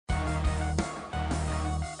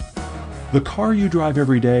The car you drive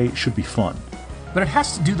every day should be fun. But it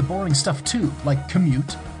has to do the boring stuff too, like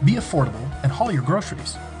commute, be affordable, and haul your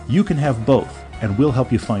groceries. You can have both, and we'll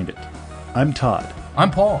help you find it. I'm Todd.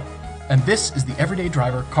 I'm Paul, and this is the Everyday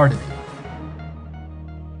Driver Car Debate.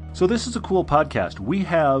 So this is a cool podcast. We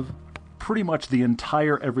have pretty much the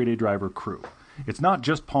entire Everyday Driver crew. It's not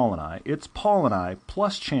just Paul and I. It's Paul and I,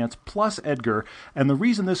 plus Chance, plus Edgar. And the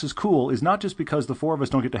reason this is cool is not just because the four of us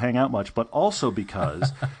don't get to hang out much, but also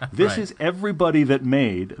because this is everybody that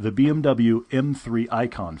made the BMW M3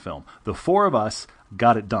 Icon film. The four of us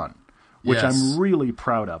got it done, which I'm really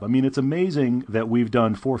proud of. I mean, it's amazing that we've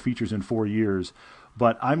done 4 features in 4 years,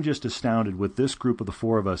 but I'm just astounded with this group of the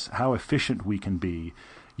four of us, how efficient we can be.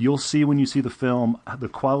 You'll see when you see the film the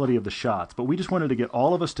quality of the shots, but we just wanted to get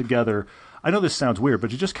all of us together. I know this sounds weird, but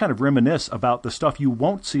to just kind of reminisce about the stuff you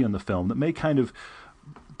won't see in the film that may kind of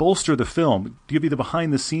bolster the film, give you the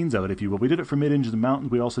behind the scenes of it, if you will. We did it for Mid Engine Mountains.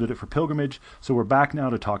 We also did it for Pilgrimage. So we're back now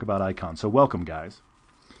to talk about Icon. So welcome, guys.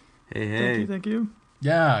 Hey. Thank you.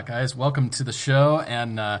 Yeah, guys, welcome to the show.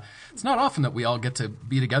 And it's not often that we all get to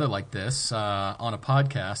be together like this on a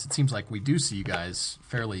podcast. It seems like we do see you guys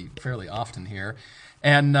fairly often here.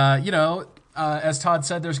 And, as Todd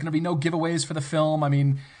said, there's going to be no giveaways for the film. I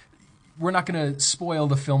mean, we're not going to spoil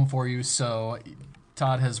the film for you, so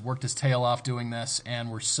Todd has worked his tail off doing this, and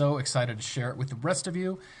we're so excited to share it with the rest of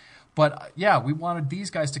you. But, yeah, we wanted these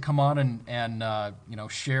guys to come on and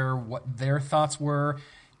share what their thoughts were,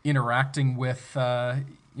 interacting with,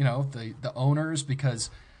 the owners, because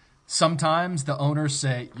sometimes the owners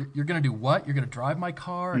say, you're going to do what? You're going to drive my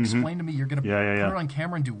car? Explain to me. You're going to put it on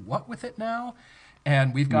camera and do what with it now?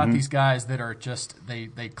 And we've got these guys that are just,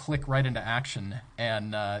 they click right into action.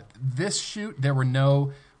 And this shoot, there were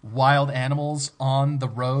no wild animals on the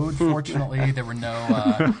road, fortunately. There were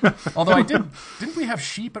no, although didn't we have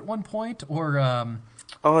sheep at one point? Or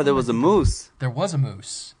there was a moose. There was a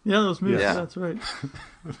moose. Yeah, those moose. Yeah. That's right.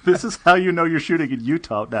 This is how you know you're shooting in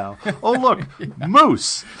Utah now. Oh, look,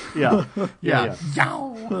 moose. Yeah.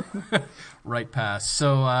 Yow. Right past.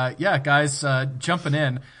 So, guys, jumping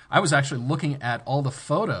in, I was actually looking at all the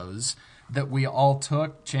photos that we all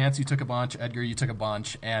took. Chance, you took a bunch. Edgar, you took a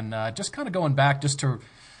bunch. And just kind of going back just to,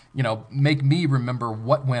 make me remember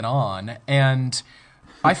what went on. And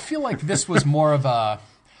I feel like this was more of a,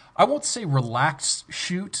 I won't say relaxed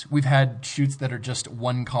shoot. We've had shoots that are just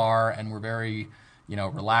one car and we're very,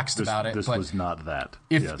 relaxed about it. This was not that.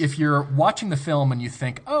 If you're watching the film and you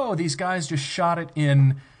think, oh, these guys just shot it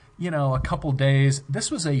in, a couple days,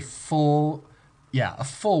 this was a full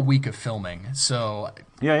week of filming. So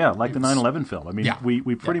like the 9/11 film. I mean,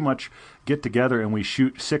 we pretty much get together and we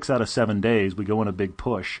shoot 6 out of 7 days. We go on a big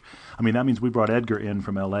push. I mean, that means we brought Edgar in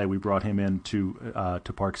from L.A. We brought him in to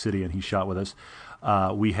Park City, and he shot with us.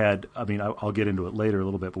 We had, I'll get into it later a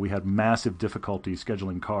little bit, but we had massive difficulty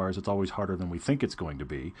scheduling cars. It's always harder than we think it's going to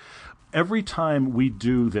be. Every time we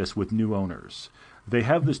do this with new owners, they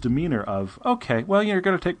have this demeanor of, okay, well, you're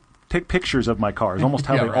going to take pictures of my car, is almost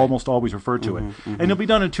how they almost always refer to it. And it'll be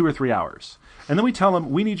done in 2 or 3 hours. And then we tell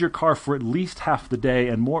them, we need your car for at least half the day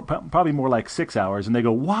and more, probably more like 6 hours. And they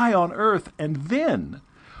go, why on earth? And then,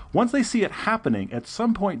 once they see it happening, at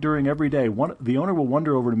some point during every day, the owner will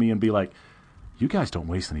wander over to me and be like, you guys don't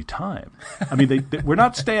waste any time. I mean, we're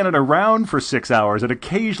not standing around for 6 hours and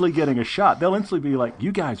occasionally getting a shot. They'll instantly be like,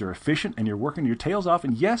 you guys are efficient and you're working your tails off.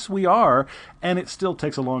 And yes, we are. And it still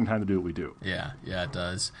takes a long time to do what we do. Yeah, it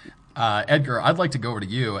does. Edgar, I'd like to go over to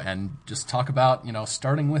you and just talk about,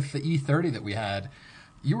 starting with the E30 that we had.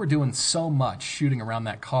 You were doing so much shooting around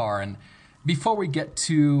that car. And before we get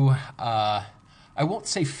to, I won't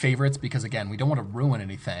say favorites because, again, we don't want to ruin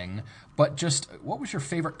anything, but just what was your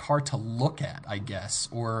favorite car to look at, I guess?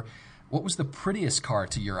 Or what was the prettiest car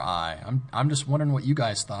to your eye? I'm just wondering what you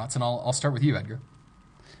guys' thoughts, and I'll start with you, Edgar.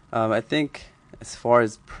 I think as far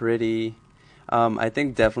as pretty, I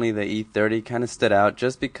think definitely the E30 kind of stood out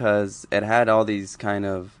just because it had all these kind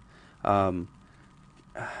of,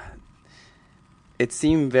 it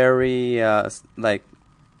seemed very like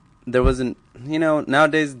there wasn't,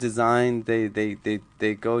 nowadays design, they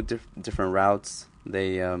go different routes.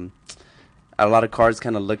 A lot of cars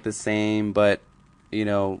kind of look the same, but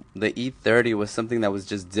the E30 was something that was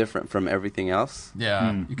just different from everything else.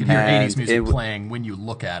 Yeah, you can hear 80s music playing when you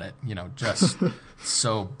look at it, just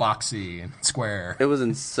so boxy and square. It was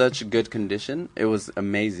in such good condition. It was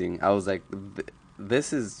amazing. I was like,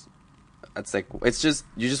 it's just,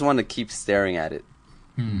 you just want to keep staring at it.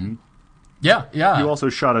 Mm-hmm. Yeah, yeah. You also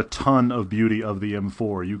shot a ton of beauty of the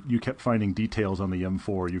M4. You kept finding details on the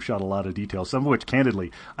M4. You shot a lot of details, some of which,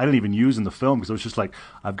 candidly, I didn't even use in the film because it was just like,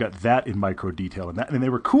 I've got that in micro detail and that, and they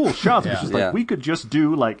were cool shots. It was just like, we could just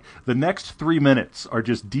do like the next 3 minutes are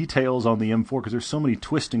just details on the M4 because there's so many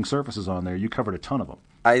twisting surfaces on there. You covered a ton of them.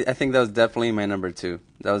 I think that was definitely my number 2.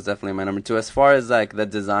 That was definitely my number 2. As far as like the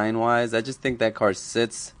design wise, I just think that car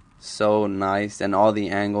sits so nice and all the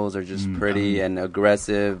angles are just pretty and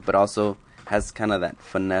aggressive, but also has kind of that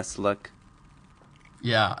finesse look.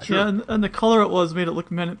 Yeah, sure. Yeah, and the color it was made it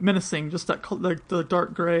look menacing. Just that like the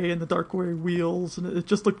dark gray and the dark gray wheels, and it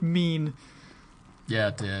just looked mean. Yeah,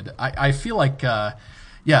 it did. I feel like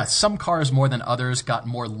some cars more than others got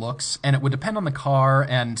more looks, and it would depend on the car.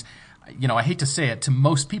 And I hate to say it, to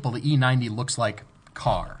most people, the E90 looks like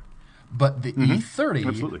car. But the E30,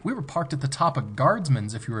 absolutely. We were parked at the top of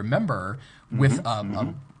Guardsman's, if you remember, with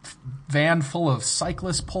a van full of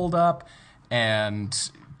cyclists pulled up and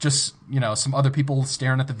just, some other people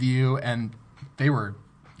staring at the view, and they were,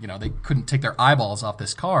 they couldn't take their eyeballs off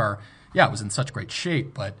this car. Yeah, it was in such great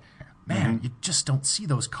shape, but man, you just don't see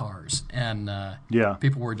those cars. And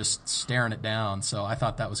people were just staring it down, so I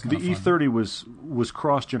thought that was kind of fun. The E30 was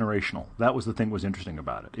cross-generational. That was the thing that was interesting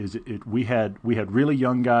about it. We had really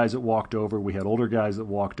young guys that walked over. We had older guys that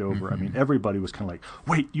walked over. I mean, everybody was kind of like,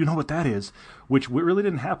 wait, you know what that is? Which really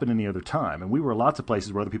didn't happen any other time. And we were lots of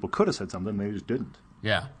places where other people could have said something, and they just didn't.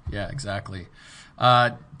 Yeah, exactly.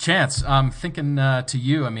 Chance, I'm thinking to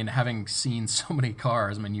you, I mean, having seen so many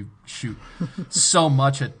cars, I mean, you shoot so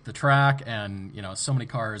much at the track and, so many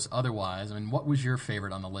cars otherwise. I mean, what was your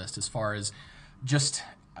favorite on the list as far as just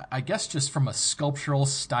from a sculptural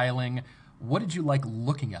styling, what did you like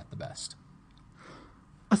looking at the best?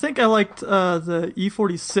 I think I liked the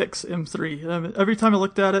E46 M3. I mean, every time I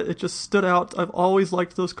looked at it, it just stood out. I've always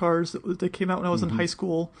liked those cars. They came out when I was in high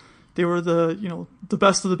school. They were the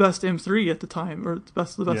best of the best M3 at the time, or the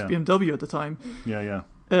best of the best BMW at the time. Yeah.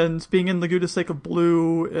 And being in Laguna Seca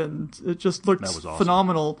blue, and it just looked awesome.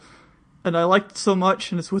 Phenomenal. And I liked it so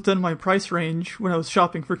much, and it's within my price range. When I was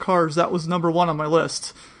shopping for cars, that was number 1 on my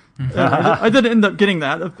list. And I didn't end up getting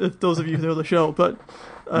that, if those of you who know the show, but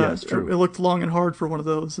it's true. It looked long and hard for one of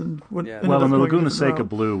those. And and the Laguna Seca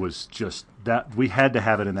blue was just that. We had to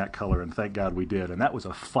have it in that color, and thank God we did. And that was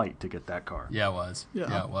a fight to get that car. Yeah, it was.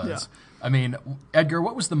 Yeah, it was. Yeah. I mean, Edgar,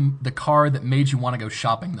 what was the car that made you want to go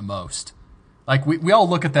shopping the most? Like, we all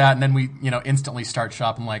look at that, and then we instantly start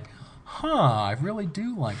shopping like, I really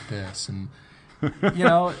do like this. And,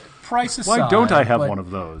 price aside. Why don't I have one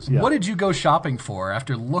of those? Yeah. What did you go shopping for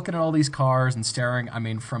after looking at all these cars and staring? I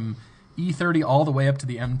mean, from E30 all the way up to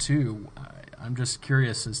the M2. I'm just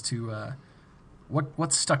curious as to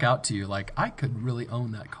what stuck out to you. Like, I could really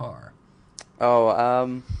own that car.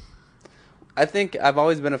 I think I've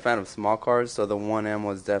always been a fan of small cars, so the 1M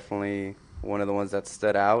was definitely one of the ones that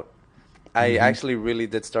stood out. I actually really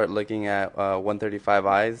did start looking at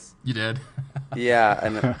 135i's. You did? Yeah,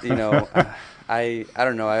 and I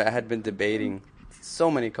don't know. I had been debating so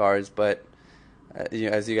many cars, but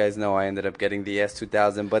as you guys know, I ended up getting the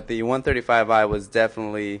S2000. But the 135i was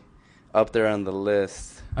definitely up there on the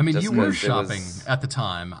list. I mean, you were shopping at the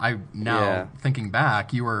time. Thinking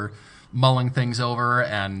back, you were mulling things over,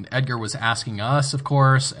 and Edgar was asking us, of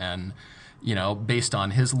course, and based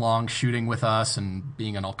on his long shooting with us and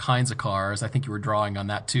being in all kinds of cars, I think you were drawing on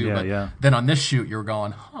that too. Then on this shoot, you were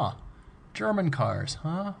going, German cars,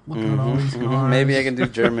 huh? Looking at all these cars. Maybe I can do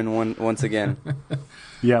German once again.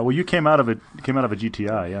 Yeah, well, you came out of a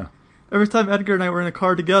GTI, yeah. Every time Edgar and I were in a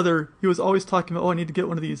car together, he was always talking about, I need to get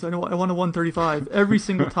one of these. I want a 135. Every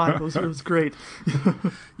single time. It was great.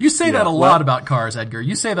 You say that a lot about cars, Edgar.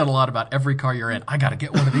 You say that a lot about every car you're in. I got to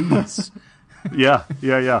get one of these. Yeah.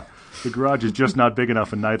 The garage is just not big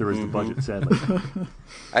enough, and neither is the budget, sadly.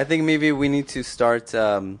 I think maybe we need to start,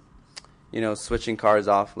 switching cars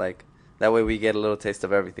off. Like, that way we get a little taste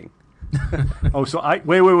of everything.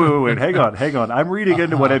 Wait. Hang on. I'm reading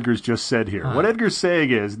into what Edgar's just said here. What Edgar's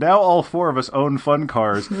saying is, now all 4 of us own fun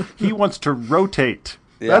cars. He wants to rotate.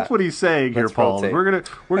 Yeah. That's what he's saying here, Paul. Rotate.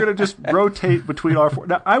 We're gonna just rotate between our 4.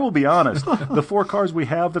 Now, I will be honest. The 4 cars we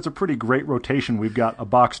have, that's a pretty great rotation. We've got a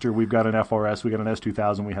Boxster, we've got an FRS, we've got an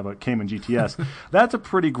S2000, we have a Cayman GTS. That's a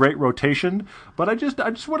pretty great rotation. But I just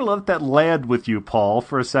want to let that land with you, Paul,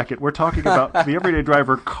 for a second. We're talking about the everyday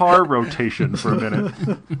driver car rotation for a minute.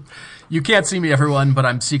 You can't see me, everyone, but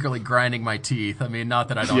I'm secretly grinding my teeth. I mean, not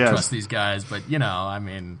that I don't trust these guys, but, I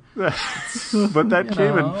mean. But that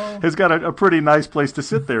Cayman has got a pretty nice place to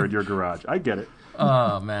sit there in your garage. I get it.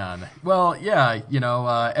 Oh, man. Well, yeah,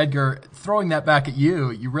 Edgar, throwing that back at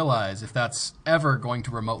you, you realize if that's ever going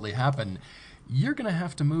to remotely happen, you're going to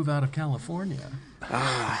have to move out of California.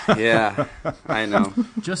 Yeah, I know.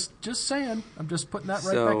 Just saying. I'm just putting that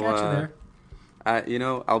right back at there.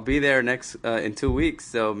 you I'll be there in 2 weeks,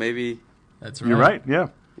 so maybe. That's right. You're right. Yeah.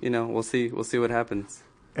 We'll see what happens.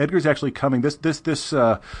 Edgar's actually coming. This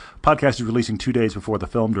podcast is releasing 2 days before the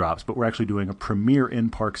film drops, but we're actually doing a premiere in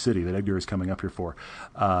Park City that Edgar is coming up here for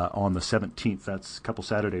on the 17th. That's a couple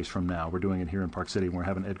Saturdays from now. We're doing it here in Park City, and we're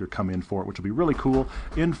having Edgar come in for it, which will be really cool.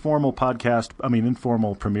 Informal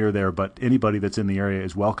premiere there, but anybody that's in the area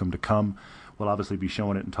is welcome to come. We'll obviously be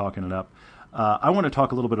showing it and talking it up. I want to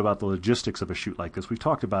talk a little bit about the logistics of a shoot like this. We've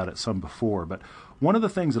talked about it some before, but one of the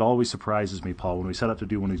things that always surprises me, Paul, when we set up to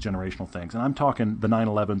do one of these generational things, and I'm talking the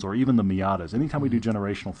 911s or even the Miatas, anytime we do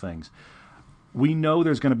generational things, we know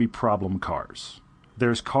there's going to be problem cars.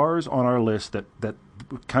 There's cars on our list that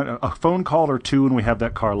kind of a phone call or two and we have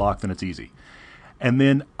that car locked and it's easy. And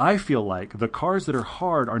then I feel like the cars that are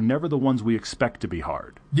hard are never the ones we expect to be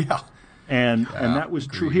hard. Yeah. And that was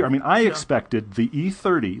true here. I mean, I expected the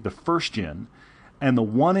E30, the first gen, and the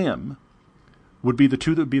 1M would be the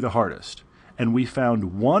two that would be the hardest. And we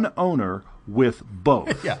found one owner with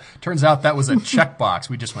both. Yeah. Turns out that was a checkbox.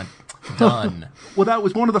 We just went, done. Well, that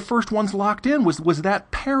was one of the first ones locked in, was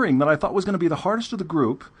that pairing that I thought was going to be the hardest of the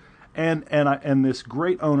group. And this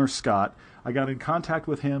great owner, Scott, I got in contact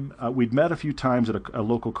with him. We'd met a few times at a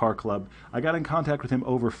local car club. I got in contact with him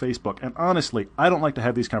over Facebook. And honestly, I don't like to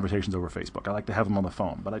have these conversations over Facebook. I like to have them on the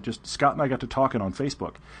phone. But Scott and I got to talking on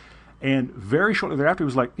Facebook. And very shortly thereafter, he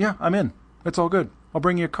was like, yeah, I'm in. It's all good. I'll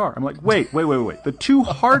bring you a car. I'm like, wait. The two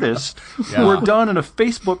hardest were done in a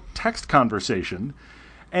Facebook text conversation.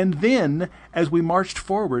 And then, as we marched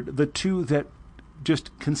forward, the two that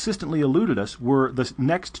just consistently eluded us were the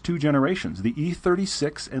next two generations, the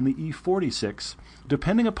E36 and the E46.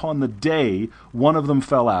 Depending upon the day, one of them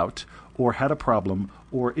fell out or had a problem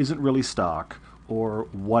or isn't really stock or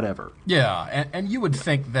whatever. Yeah, and you would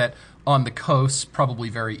think that on the coast, probably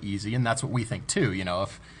very easy, and that's what we think too.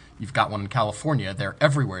 If you've got one in California, they're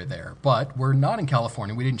everywhere there. But we're not in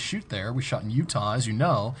California. We didn't shoot there. We shot in Utah, as you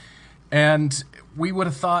know. And we would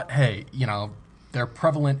have thought, hey, they're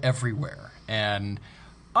prevalent everywhere. And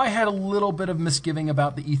I had a little bit of misgiving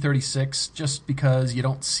about the E36 just because you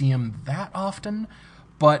don't see them that often,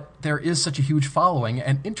 but there is such a huge following.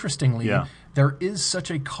 And interestingly, there is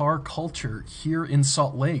such a car culture here in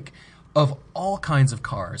Salt Lake of all kinds of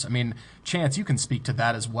cars. I mean, Chance, you can speak to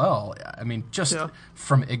that as well. I mean, just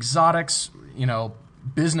from exotics,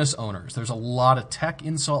 business owners. There's a lot of tech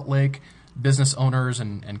in Salt Lake. Business owners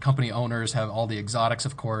and company owners have all the exotics,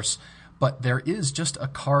 of course. But there is just a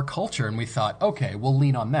car culture, and we thought, okay, we'll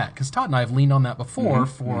lean on that. Because Todd and I have leaned on that before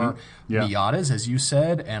for Miatas, as you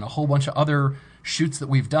said, and a whole bunch of other shoots that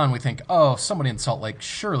we've done. We think, somebody in Salt Lake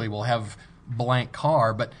surely will have blank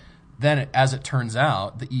car. But then, as it turns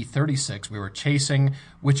out, the E36 we were chasing,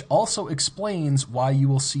 which also explains why you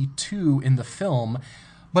will see two in the film.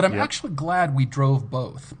 But I'm actually glad we drove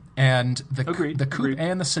both. And the coupe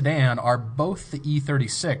and the sedan are both the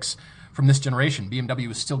E36 from this generation. BMW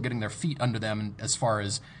was still getting their feet under them as far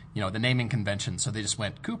as, the naming convention. So they just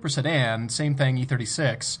went coupe or sedan, same thing,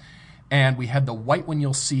 E36. And we had the white one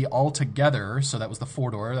you'll see all together. So that was the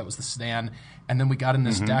four-door, that was the sedan. And then we got in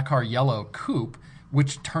this Dakar yellow coupe,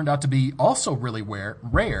 which turned out to be also really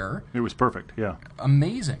rare. It was perfect, yeah.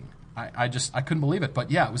 Amazing. I couldn't believe it.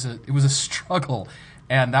 But yeah, it was a struggle.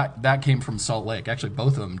 And that came from Salt Lake. Actually,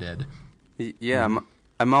 both of them did. Yeah,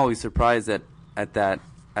 I'm always surprised at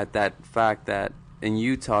that fact that in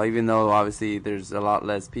Utah, even though obviously there's a lot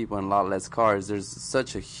less people and a lot less cars, there's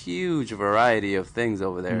such a huge variety of things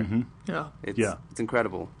over there. Yeah, it's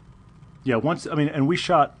incredible. Yeah, and we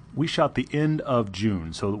shot the end of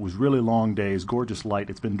June, so it was really long days, gorgeous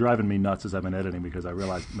light. It's been driving me nuts as I've been editing because I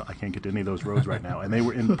realized I can't get to any of those roads right now. And they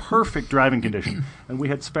were in perfect driving condition. And we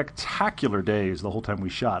had spectacular days the whole time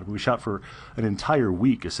we shot. We shot for an entire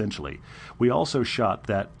week, essentially. We also shot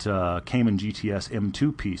that Cayman GTS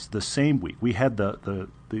M2 piece the same week. We had the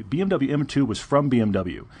BMW M2 was from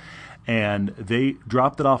BMW. And they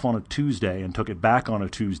dropped it off on a Tuesday and took it back on a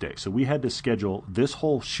Tuesday. So we had to schedule this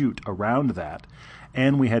whole shoot around that.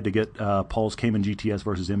 And we had to get Paul's Cayman GTS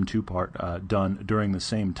versus M2 part done during the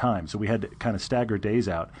same time. So we had to kind of stagger days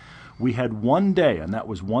out. We had one day, and that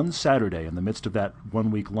was one Saturday in the midst of that 1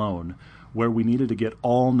 week loan, where we needed to get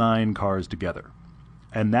all 9 cars together.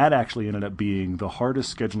 And that actually ended up being the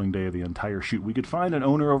hardest scheduling day of the entire shoot. We could find an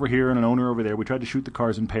owner over here and an owner over there. We tried to shoot the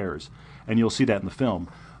cars in pairs, and you'll see that in the film.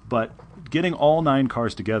 But getting all 9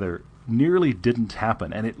 cars together nearly didn't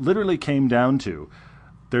happen. And it literally came down to,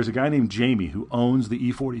 there's a guy named Jamie who owns the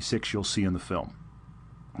E46 you'll see in the film.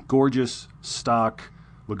 Gorgeous, stock,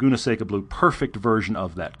 Laguna Seca Blue, perfect version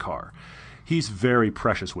of that car. He's very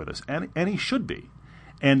precious with us, and he should be.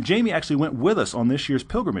 And Jamie actually went with us on this year's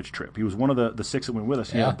pilgrimage trip. He was one of the 6 that went with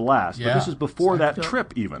us. He had a blast. Yeah. But this is before that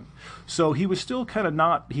trip even. So he was still kind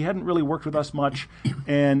of he hadn't really worked with us much,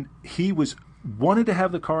 and he wanted to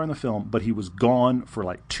have the car in the film, but he was gone for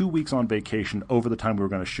like 2 weeks on vacation over the time we were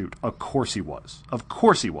going to shoot. Of course he was.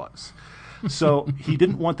 So he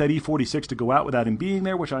didn't want that E46 to go out without him being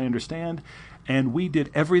there, which I understand. And we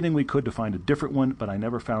did everything we could to find a different one, but I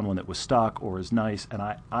never found one that was stock or as nice. And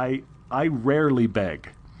I rarely beg.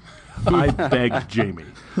 I begged Jamie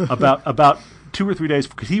about 2 or 3 days,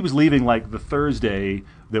 because he was leaving like the Thursday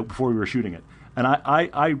before we were shooting it. And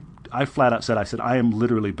I flat out said, I am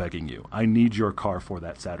literally begging you. I need your car for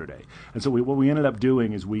that Saturday. And so what we ended up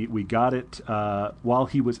doing is we got it while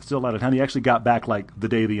he was still out of town. He actually got back like the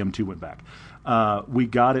day the M2 went back. We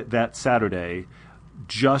got it that Saturday,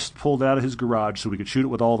 just pulled it out of his garage so we could shoot it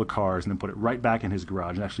with all the cars, and then put it right back in his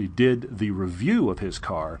garage, and actually did the review of his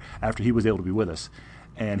car after he was able to be with us.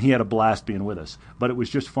 And he had a blast being with us. But it was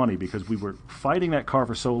just funny because we were fighting that car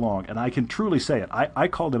for so long, and I can truly say it. I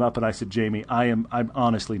called him up and I said, Jamie, I'm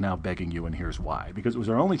honestly now begging you, and here's why. Because it was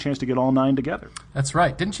our only chance to get all 9 together. That's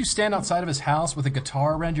right. Didn't you stand outside of his house with a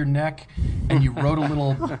guitar around your neck, and you wrote a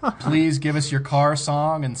little "Please give us your car"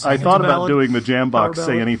 song? And I thought about doing the Jambox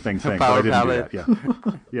Say Anything thing, but I didn't do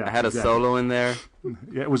that. Yeah, I had a solo in there.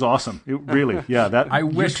 Yeah, it was awesome. It really, that I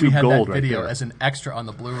wish YouTube we had gold that video right as an extra on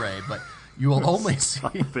the Blu-ray, but you will only see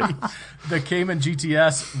the Cayman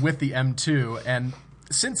GTS with the M2. And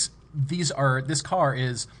since this car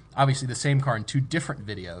is obviously the same car in 2 different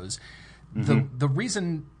videos, the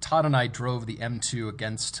reason Todd and I drove the M2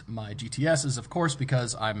 against my GTS is, of course,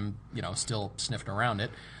 because I'm still sniffing around it.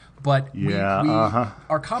 But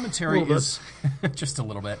our commentary is just a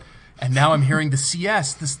little bit. And now I'm hearing the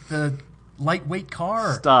CS, the lightweight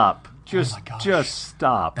car. Stop. Just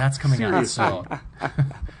stop. That's coming out.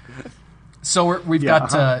 So we've got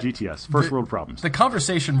GTS, first world problems. The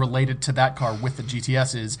conversation related to that car with the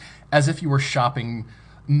GTS is as if you were shopping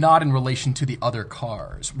not in relation to the other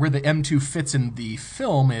cars. Where the M2 fits in the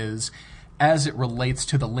film is as it relates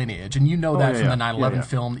to the lineage. And from the 9/11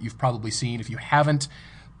 film that you've probably seen. If you haven't,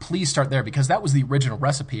 please start there, because that was the original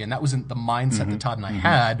recipe, and that was the mindset that Todd and I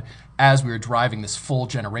had as we were driving this full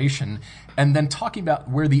generation. And then talking about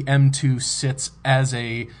where the M2 sits as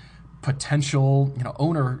a potential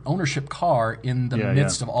ownership car in the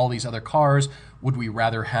midst of all these other cars. Would we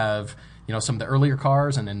rather have some of the earlier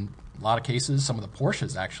cars, and in a lot of cases some of the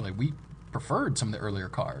Porsches? Actually, we preferred some of the earlier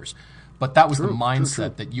cars, but that was the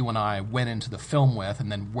mindset that you and I went into the film with.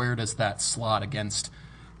 And then where does that slot against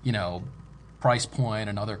price point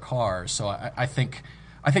and other cars? So I think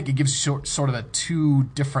it gives you sort of 2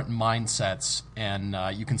 different mindsets, and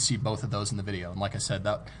you can see both of those in the video. And like I said,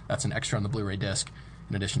 that's an extra on the Blu-ray disc,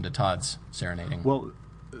 in addition to Todd's serenading. Well,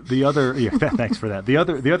 the other thanks for that. The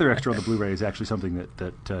other extra on the Blu-ray is actually something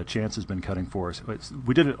that Chance has been cutting for us.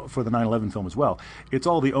 We did it for the 9/11 film as well. It's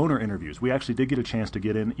all the owner interviews. We actually did get a chance to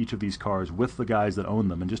get in each of these cars with the guys that own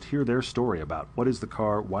them and just hear their story about what is the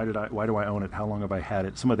car, why do I own it, how long have I had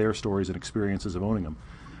it, some of their stories and experiences of owning them.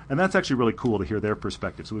 And that's actually really cool to hear their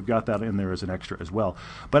perspective. So we've got that in there as an extra as well.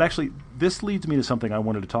 But actually, this leads me to something I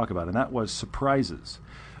wanted to talk about, and that was surprises.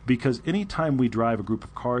 Because anytime we drive a group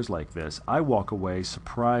of cars like this, I walk away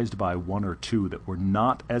surprised by 1 or 2 that were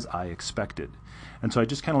not as I expected. And so I'd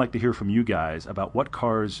just kind of like to hear from you guys about what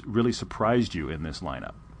cars really surprised you in this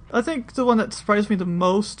lineup. I think the one that surprised me the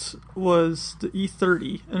most was the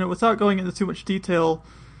E30. And without going into too much detail,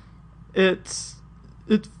 it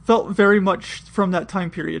felt very much from that time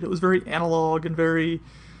period. It was very analog and very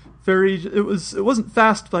it wasn't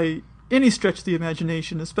fast by any stretch of the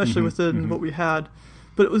imagination, especially within what we had.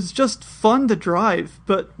 But it was just fun to drive.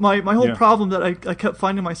 But my whole problem that I kept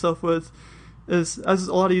finding myself with is, as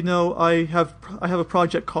a lot of you know, I have a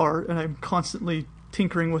project car, and I'm constantly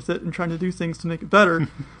tinkering with it and trying to do things to make it better.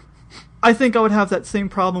 I think I would have that same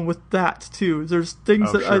problem with that too. There's things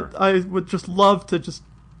I would just love to just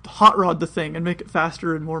hot rod the thing and make it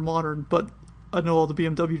faster and more modern, but I know all the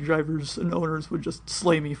BMW drivers and owners would just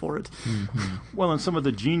slay me for it. Well, and some of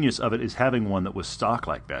the genius of it is having one that was stock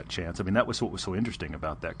like that, Chance. I mean, that was what was so interesting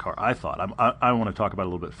about that car, I thought. I want to talk about it a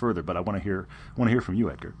little bit further, but I want to hear from you,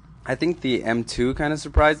 Edgar. I think the M2 kind of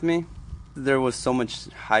surprised me. There was so much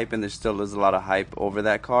hype, and there still is a lot of hype over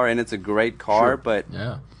that car, and it's a great car, but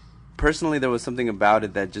personally there was something about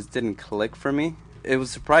it that just didn't click for me. It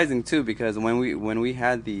was surprising, too, because when we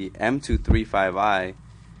had the M2 35i,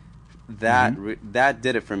 that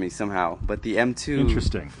did it for me somehow, but the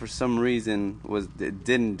M2 for some reason it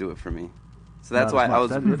didn't do it for me. So that's why I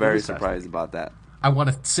was very surprised about that. I want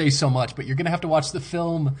to say so much, but you're going to have to watch the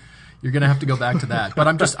film. You're going to have to go back to that. But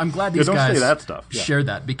I'm glad these guys say that stuff. Yeah. shared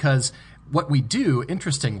that, because what we do,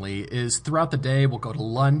 interestingly, is throughout the day we'll go to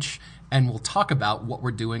lunch and we'll talk about what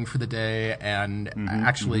we're doing for the day. And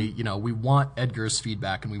actually, we want Edgar's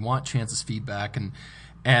feedback and we want Chance's feedback.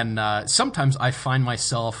 And sometimes I find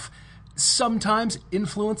myself sometimes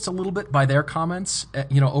influenced a little bit by their comments,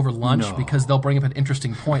 over lunch, because they'll bring up an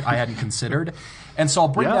interesting point I hadn't considered. And so I'll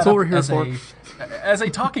bring that up as a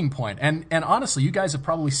talking point. And honestly, you guys have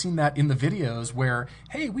probably seen that in the videos where,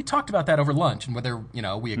 hey, we talked about that over lunch, and whether,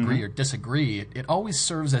 we agree or disagree, it always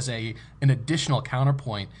serves as an additional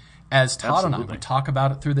counterpoint as Todd and I, we talk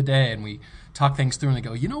about it through the day and we talk things through and they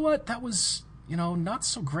go, you know what, that was, not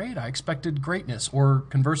so great. I expected greatness. Or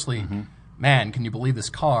conversely, man, can you believe this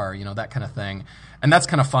car? That kind of thing. And that's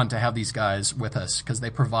kind of fun to have these guys with us because they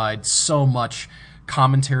provide so much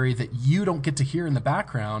commentary that you don't get to hear in the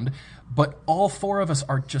background, but all four of us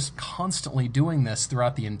are just constantly doing this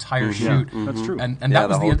throughout the entire shoot. That's true. And that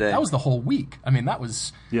was the whole week. I mean, that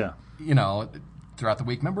was throughout the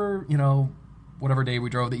week. Remember, whatever day we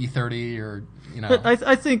drove the E30 or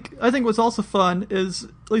I think what's also fun is,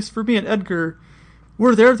 at least for me and Edgar,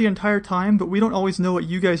 we're there the entire time, but we don't always know what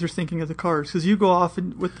you guys are thinking of the cars because you go off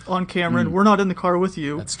on camera and we're not in the car with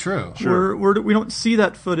you. That's true. Sure. We don't see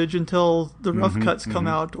that footage until the rough cuts come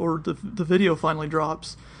out or the video finally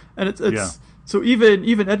drops, and it's so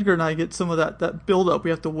even Edgar and I get some of that build up. We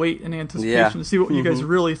have to wait in anticipation to see what you guys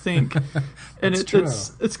really think, and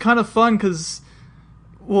it's kind of fun because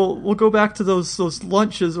we'll go back to those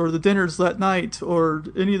lunches or the dinners that night or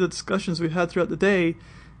any of the discussions we've had throughout the day,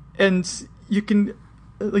 and you can.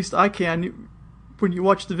 At least I can, when you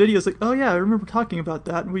watch the videos, like, oh yeah, I remember talking about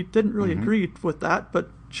that, and we didn't really agree with that,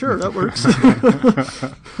 but sure, that works.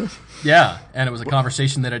 Yeah, and it was a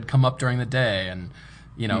conversation that had come up during the day, and,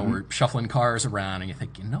 we're shuffling cars around, and you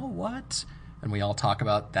think, you know what? And we all talk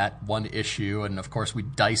about that one issue, and of course we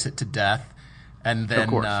dice it to death, and then,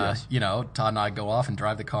 Todd and I go off and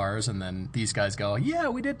drive the cars, and then these guys go, yeah,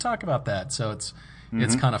 we did talk about that, so it's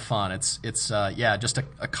kind of fun. It's just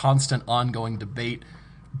a constant ongoing debate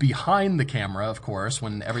behind the camera, of course,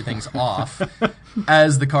 when everything's off,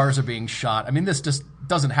 as the cars are being shot. I mean, this just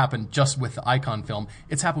doesn't happen just with the Icon film.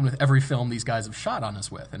 It's happened with every film these guys have shot on us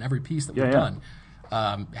with, and every piece that we've done.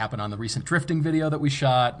 Happened on the recent drifting video that we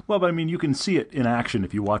shot. Well, but I mean, you can see it in action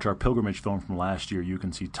if you watch our pilgrimage film from last year. You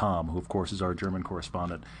can see Tom, who of course is our German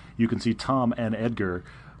correspondent. You can see Tom and Edgar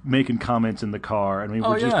making comments in the car. I mean,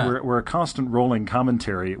 we're a constant rolling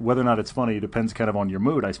commentary. Whether or not it's funny depends kind of on your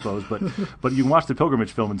mood, I suppose. But you can watch the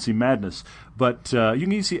pilgrimage film and see madness. But you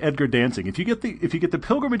can see Edgar dancing. If you get the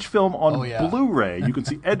pilgrimage film on Blu-ray, you can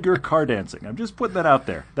see Edgar car dancing. I'm just putting that out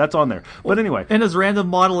there. That's on there. But anyway, and his random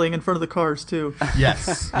modeling in front of the cars too.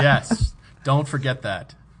 Yes. Don't forget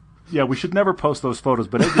that. Yeah, we should never post those photos,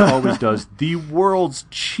 but Edgar always does the world's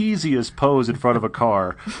cheesiest pose in front of a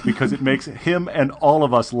car because it makes him and all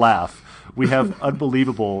of us laugh. We have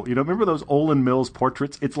unbelievable, remember those Olin Mills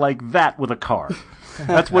portraits? It's like that with a car.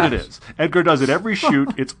 That's what it is. Edgar does it every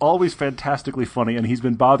shoot. It's always fantastically funny, and he's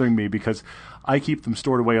been bothering me because I keep them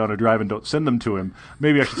stored away on a drive and don't send them to him.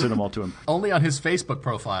 Maybe I should send them all to him. Only on his Facebook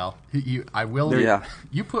profile. I will. Yeah.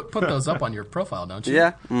 You put those up on your profile, don't you?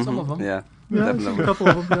 Yeah. Some of them. Yeah. Definitely. A couple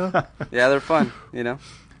of them, yeah, they're fun,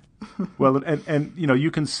 Well, and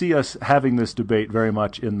you can see us having this debate very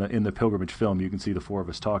much in the pilgrimage film. You can see the four of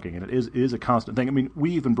us talking, and it is a constant thing. I mean,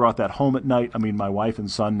 we even brought that home at night. I mean, my wife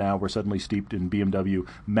and son now were suddenly steeped in BMW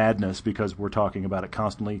madness because we're talking about it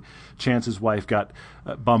constantly. Chance's wife got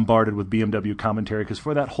bombarded with BMW commentary because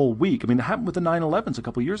for that whole week, I mean, it happened with the 911s a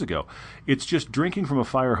couple years ago. It's just drinking from a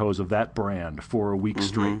fire hose of that brand for a week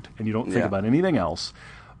straight, and you don't think about anything else.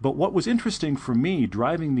 But what was interesting for me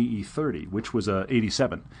driving the E30, which was a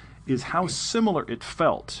 87, is how similar it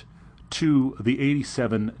felt to the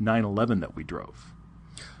 87 911 that we drove.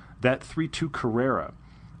 That 3.2 Carrera.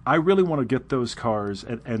 I really want to get those cars,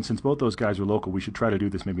 and since both those guys are local, we should try to do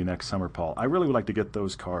this maybe next summer, Paul. I really would like to get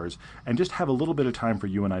those cars and just have a little bit of time for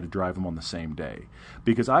you and I to drive them on the same day.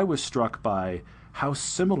 Because I was struck by how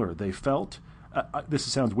similar they felt. This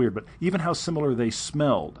sounds weird, but even how similar they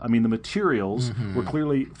smelled. I mean, the materials were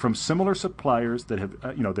clearly from similar suppliers that have,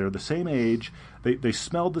 they're the same age. They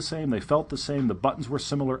smelled the same. They felt the same. The buttons were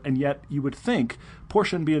similar. And yet you would think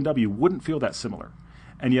Porsche and BMW wouldn't feel that similar.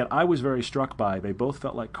 And yet I was very struck by they both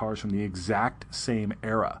felt like cars from the exact same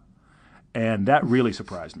era. And that really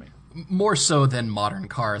surprised me. More so than modern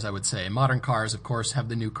cars, I would say. Modern cars, of course, have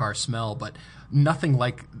the new car smell, but nothing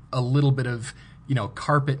like a little bit of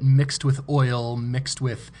carpet mixed with oil, mixed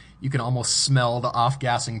with, you can almost smell the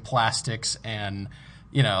off-gassing plastics and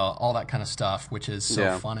all that kind of stuff, which is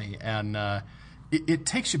so funny. And it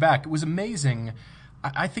takes you back. It was amazing.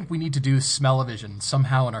 I think we need to do smell-o-vision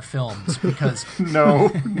somehow in our films because... No.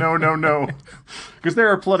 Because there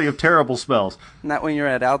are plenty of terrible smells. Not when you're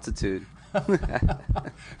at altitude.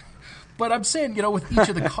 But I'm saying, with each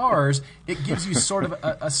of the cars, it gives you sort of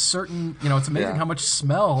a certain, it's amazing how much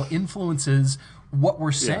smell influences what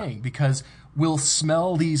we're saying because we'll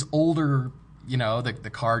smell these older,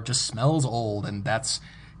 the car just smells old, and that's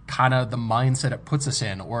kind of the mindset it puts us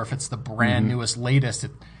in. Or if it's the brand newest, latest,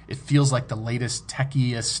 it feels like the latest,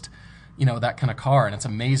 techiest, that kind of car. And it's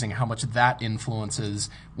amazing how much that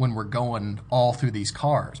influences when we're going all through these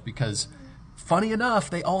cars because... Funny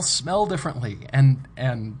enough, they all smell differently, and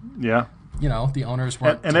the owners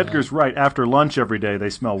weren't. And Edgar's right. After lunch every day, they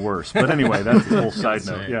smell worse. But anyway, that's the whole side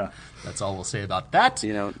note. Yeah, that's all we'll say about that.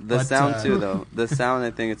 The sound too, though. The sound,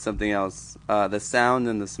 I think, it's something else. The sound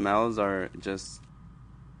and the smells are just.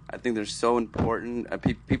 I think they're so important.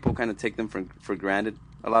 People kind of take them for granted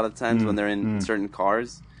a lot of times when they're in certain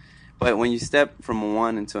cars, but when you step from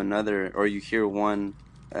one into another, or you hear one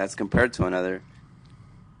that's compared to another.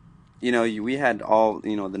 We had all, the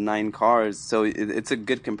 9 cars, so it's a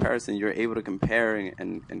good comparison. You're able to compare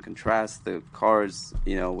and contrast the cars,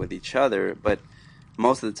 with each other, but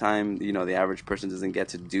most of the time, the average person doesn't get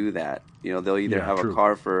to do that. They'll either have a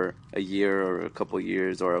car for a year or a couple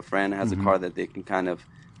years, or a friend has a car that they can kind of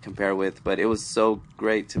compare with, but it was so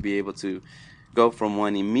great to be able to go from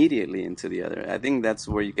one immediately into the other. I think that's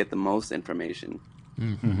where you get the most information.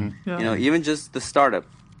 Yeah. Even just the startup.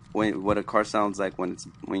 What a car sounds like when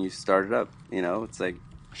you start it up, it's like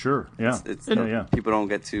sure, yeah, it's people don't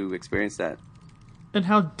get to experience that. And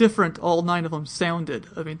how different all 9 of them sounded.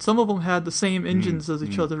 I mean, some of them had the same engines as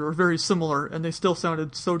each other, or very similar, and they still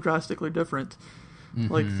sounded so drastically different.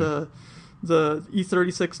 Like the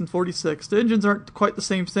E36 and 46, the engines aren't quite the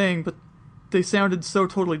same thing, but they sounded so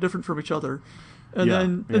totally different from each other.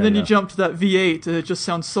 And then you jump to that V8, and it just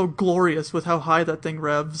sounds so glorious with how high that thing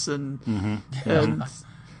revs, and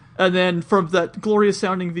then from that glorious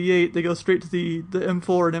sounding V8, they go straight to the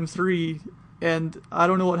M4 and M3, and I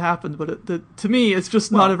don't know what happened, but to me, it's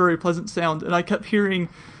just not a very pleasant sound. And I kept hearing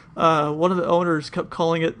one of the owners kept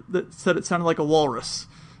calling it, that said it sounded like a walrus.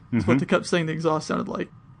 That's what they kept saying the exhaust sounded like.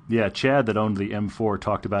 Yeah, Chad that owned the M4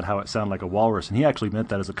 talked about how it sounded like a walrus, and he actually meant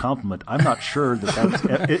that as a compliment. I'm not sure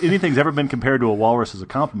that anything's ever been compared to a walrus as a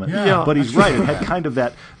compliment. Yeah. But he's right. It had kind of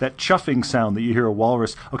that chuffing sound that you hear a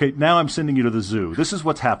walrus. Okay, now I'm sending you to the zoo. This is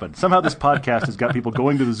what's happened. Somehow this podcast has got people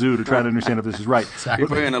going to the zoo to try to understand if this is right. Exactly.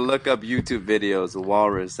 We're going to look up YouTube videos of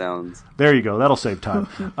walrus sounds. There you go. That'll save time.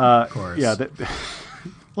 Of course. Yeah.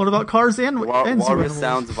 What about cars and Walrus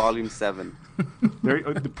Sounds Volume 7.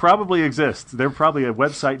 There probably exists. There's probably a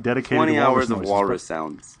website dedicated 20 to hours walrus of walrus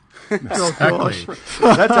sounds. Oh gosh.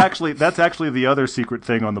 That's actually the other secret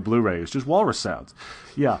thing on the Blu-ray. It's just walrus sounds.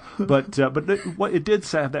 Yeah, but it did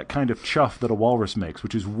have that kind of chuff that a walrus makes,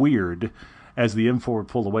 which is weird. As the M4 would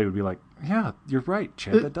pull away, would be like, yeah, you're right,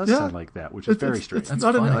 Chad. That does sound like that, which is very strange. It's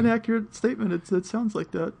not an inaccurate statement. It sounds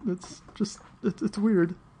like that. It's just it's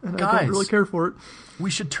weird, and Guys, I don't really care for it.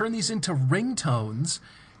 We should turn these into ringtones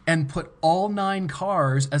and put all 9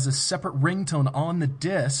 cars as a separate ringtone on the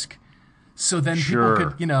disc. So then people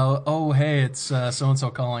could, oh, hey, it's so-and-so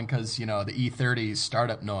calling because, the E30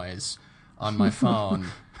 startup noise on my phone.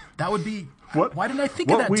 That would be... Why didn't I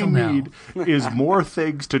think of that till now? What we need is more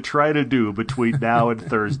things to try to do between now and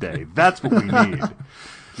Thursday. That's what we need.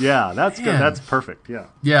 Yeah, that's good. That's perfect. Yeah.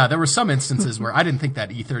 Yeah, there were some instances where I didn't think that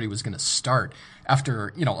E30 was going to start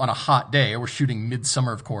after, on a hot day. We're shooting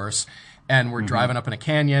midsummer, of course, and we're driving up in a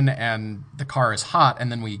canyon, and the car is hot,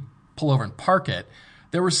 and then we pull over and park it.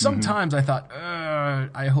 There were some times I thought,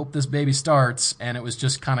 I hope this baby starts, and it was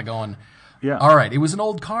just kind of going, all right, it was an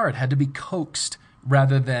old car. It had to be coaxed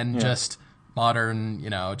rather than just modern,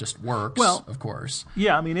 just works, of course.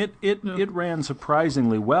 Yeah, I mean, it ran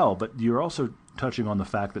surprisingly well, but you're also touching on the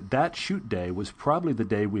fact that shoot day was probably the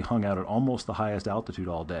day we hung out at almost the highest altitude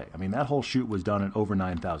all day. I mean, that whole shoot was done at over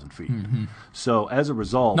 9,000 feet. So as a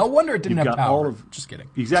result... No wonder it didn't have power. Just kidding.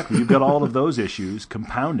 Exactly. You've got all of those issues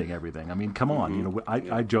compounding everything. I mean, come on.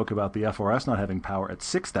 I joke about the FRS not having power at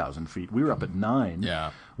 6,000 feet. We were up at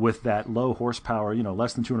 9 with that low horsepower,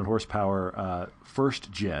 less than 200 horsepower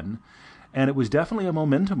first gen. And it was definitely a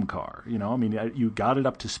momentum car, I mean, you got it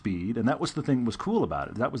up to speed, and that was the thing that was cool about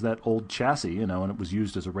it. That was that old chassis, and it was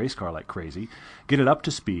used as a race car like crazy. Get it up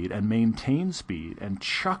to speed and maintain speed and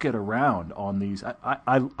chuck it around on these.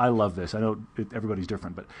 I love this. I know everybody's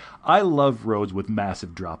different, but I love roads with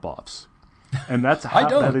massive drop-offs. And that's how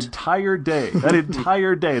that entire day,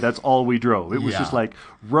 that's all we drove. It was just like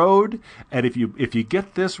road, and if you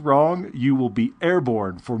get this wrong, you will be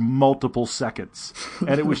airborne for multiple seconds.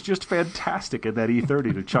 And it was just fantastic in that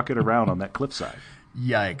E30 to chuck it around on that cliffside.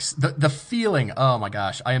 Yikes. The feeling, oh my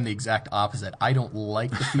gosh, I am the exact opposite. I don't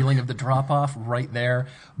like the feeling of the drop-off right there.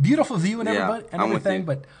 Beautiful view and everything,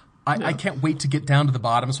 but I can't wait to get down to the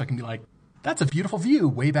bottom so I can be like, that's a beautiful view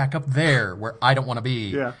way back up there where I don't want to be.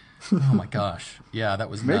 Yeah. Oh my gosh. Yeah, that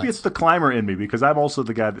was nuts. Maybe it's the climber in me, because I'm also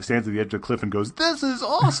the guy that stands at the edge of the cliff and goes, this is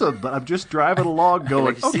awesome, but I'm just driving along going,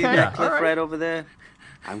 like, see that cliff right over there?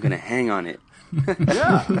 I'm going to hang on it.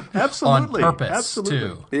 Yeah, absolutely. On purpose, absolutely.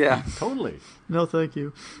 too. Yeah. Totally. No, thank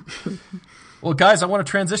you. Well, guys, I want to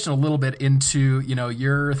transition a little bit into,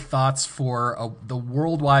 your thoughts for the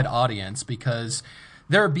worldwide audience, because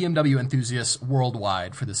there are BMW enthusiasts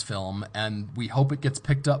worldwide for this film, and we hope it gets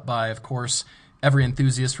picked up by, of course, every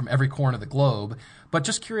enthusiast from every corner of the globe. But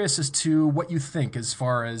just curious as to what you think as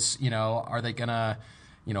far as, are they going to,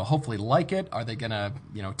 hopefully like it? Are they going to,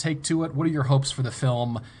 take to it? What are your hopes for the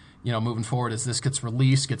film, moving forward as this gets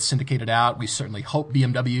released, gets syndicated out? We certainly hope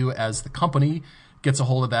BMW as the company gets a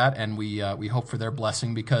hold of that, and we hope for their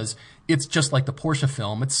blessing, because it's just like the Porsche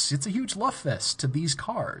film. It's a huge love fest to these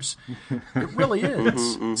cars. It really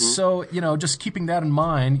is. So, just keeping that in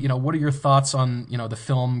mind, what are your thoughts on, the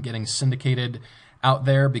film getting syndicated out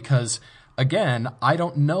there? Because, again, I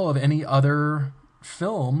don't know of any other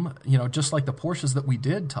film, just like the Porsches that we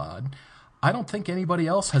did, Todd. I don't think anybody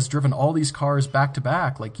else has driven all these cars back to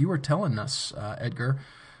back like you were telling us, Edgar.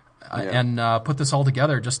 And put this all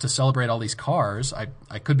together just to celebrate all these cars.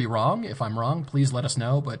 I could be wrong. If I'm wrong, please let us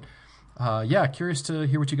know. But curious to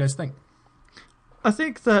hear what you guys think. I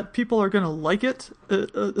think that people are going to like it,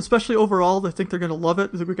 especially overall. I think they're going to love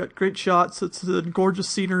it. We've got great shots. It's gorgeous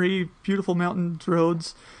scenery, beautiful mountain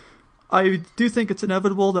roads. I do think it's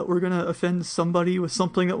inevitable that we're going to offend somebody with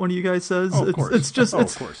something that one of you guys says. Oh, of course. It's just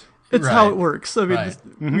of course. It's right. how it works. I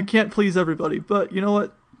mean, we can't please everybody. But you know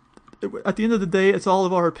what? At the end of the day, it's all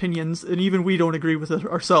of our opinions, and even we don't agree with it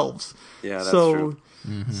ourselves. Yeah, that's true.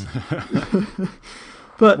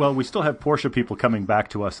 But we still have Porsche people coming back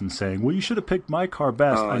to us and saying, well, you should have picked my car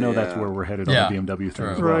best. I know that's where we're headed on the BMW thing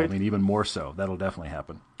as well. Right. I mean, even more so. That'll definitely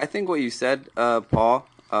happen. I think what you said, Paul,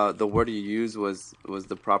 the word you used was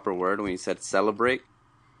the proper word when you said celebrate.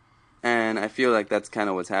 And I feel like that's kind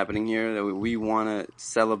of what's happening here. That we want to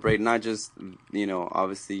celebrate not just,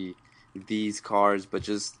 obviously these cars, but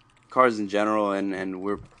just cars in general, and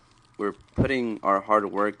we're putting our hard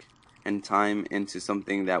work and time into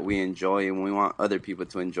something that we enjoy, and we want other people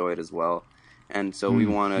to enjoy it as well. And so we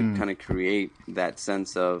want to kind of create that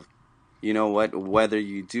sense of, whether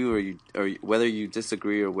you do or whether you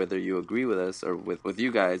disagree or whether you agree with us or with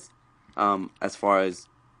you guys, as far as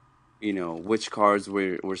which cars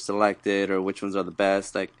were selected or which ones are the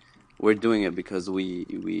best. Like, we're doing it because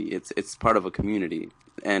it's part of a community.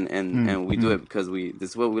 And we do it because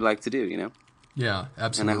this is what we like to do, Yeah,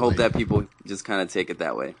 absolutely. And I hope that people just kind of take it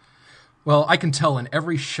that way. Well, I can tell in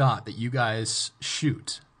every shot that you guys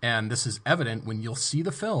shoot, and this is evident when you'll see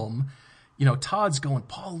the film, Todd's going,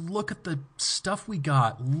 Paul, look at the stuff we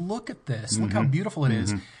got. Look at this. Look how beautiful it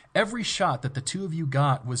is. Every shot that the two of you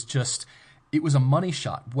got was it was a money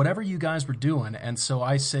shot, whatever you guys were doing. And so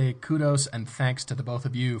I say kudos and thanks to the both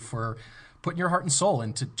of you for putting your heart and soul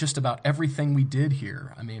into just about everything we did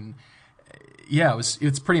here. I mean, yeah,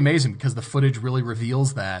 it's pretty amazing because the footage really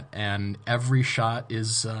reveals that, and every shot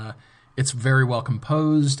is it's very well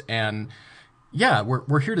composed, and yeah,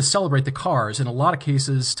 we're here to celebrate the cars. In a lot of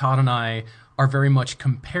cases, Todd and I are very much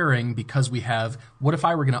comparing because we have, what if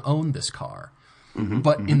I were going to own this car?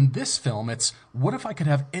 But in this film, it's, what if I could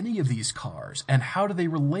have any of these cars, and how do they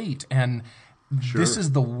relate? And this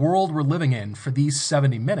is the world we're living in for these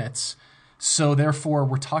 70 minutes. So therefore,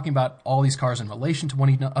 we're talking about all these cars in relation to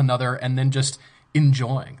one another and then just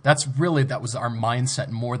enjoying. That was our mindset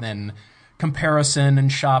more than comparison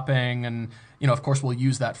and shopping. And, of course, we'll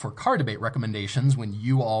use that for car debate recommendations when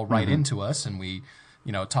you all write into us and we,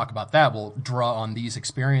 talk about that. We'll draw on these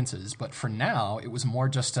experiences. But for now, it was more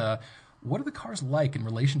just what are the cars like in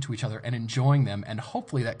relation to each other and enjoying them? And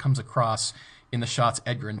hopefully that comes across in the shots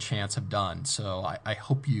Edgar and Chance have done. So I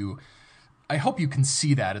hope you can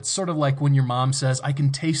see that. It's sort of like when your mom says, I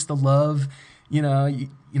can taste the love,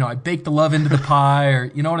 I baked the love into the pie,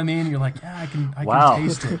 or you know what I mean? You're like, yeah, I can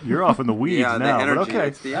taste it. You're off in the weeds now. The energy, but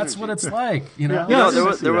okay. That's what it's like, There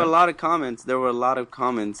were a lot of comments. There were a lot of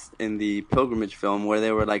comments in the Pilgrimage film where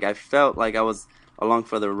they were like, I felt like I was along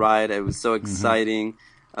for the ride. It was so exciting.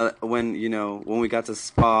 When we got to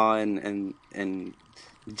Spa and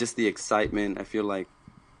just the excitement, I feel like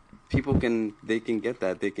people can get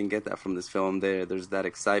that. They can get that from this film. There's that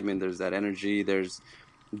excitement. There's that energy. There's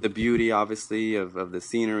the beauty, obviously, of the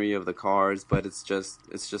scenery, of the cars. But it's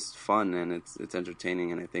just fun, and it's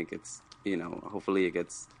entertaining. And I think it's, hopefully it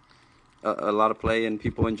gets a lot of play and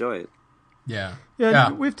people enjoy it. Yeah.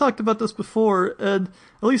 We've talked about this before, and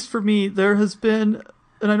at least for me, there has been,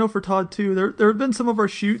 and I know for Todd too, there have been some of our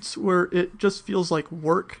shoots where it just feels like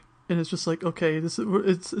work. And it's just like, okay,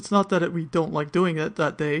 it's not that we don't like doing it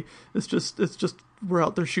that day. It's just we're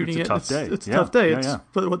out there shooting it. It's a tough day.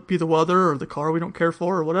 But it would be the weather or the car we don't care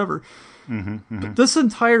for or whatever. But this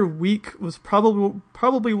entire week was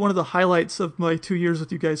probably one of the highlights of my 2 years with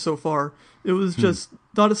you guys so far. It was just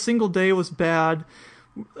not a single day was bad.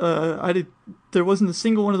 There wasn't a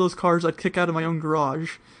single one of those cars I'd kick out of my own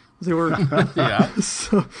garage. They were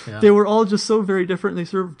They were all just so very different, and they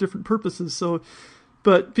served different purposes. So.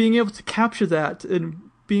 But being able to capture that and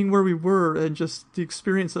being where we were and just the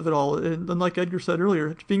experience of it all, and like Edgar said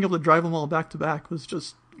earlier, being able to drive them all back to back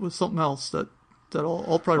was something else that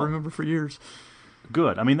I'll probably remember for years.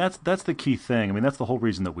 Good. I mean, that's the key thing. I mean, that's the whole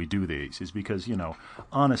reason that we do these, is because,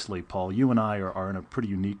 honestly, Paul, you and I are in a pretty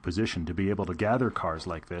unique position to be able to gather cars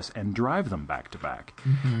like this and drive them back to back.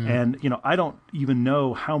 And, I don't even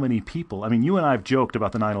know how many people, I mean, you and I have joked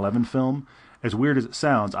about the 9/11 film. As weird as it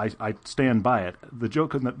sounds, I stand by it. The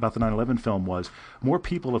joke about the 9/11 film was more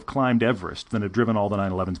people have climbed Everest than have driven all the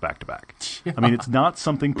 9/11s back to back. I mean, it's not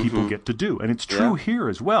something people get to do, and it's true here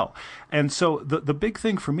as well. And so the big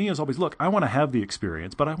thing for me is always, look, I want to have the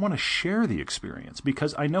experience, but I want to share the experience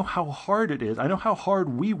because I know how hard it is. I know how hard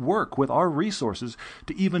we work with our resources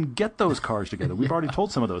to even get those cars together. We've already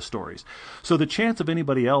told some of those stories. So the chance of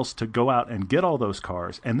anybody else to go out and get all those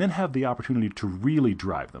cars and then have the opportunity to really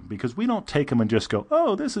drive them, because we don't take them and just go,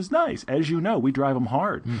 oh, this is nice. As you know, we drive them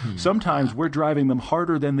hard. Sometimes we're driving them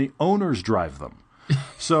harder than the owners drive them.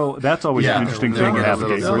 So that's always an interesting thing to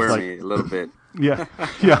navigate. A little bit. Yeah.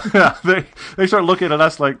 They start looking at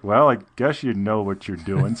us like, well, I guess you know what you're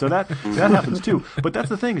doing. So that happens too. But that's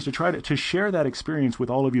the thing, is to try to share that experience with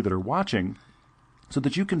all of you that are watching, so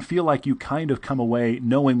that you can feel like you kind of come away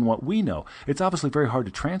knowing what we know. It's obviously very hard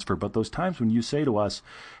to transfer, but those times when you say to us,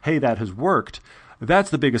 hey, that has worked,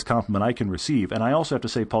 that's the biggest compliment I can receive. And I also have to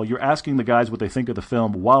say, Paul, you're asking the guys what they think of the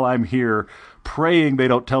film while I'm here praying they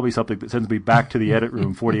don't tell me something that sends me back to the edit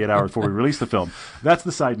room 48 hours before we release the film. That's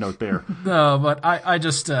the side note there. No, but I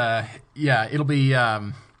just, it'll be...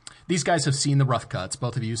 these guys have seen the rough cuts.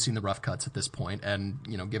 Both of you have seen the rough cuts at this point and,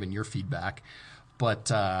 given your feedback.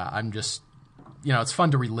 But I'm just... it's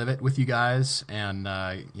fun to relive it with you guys and,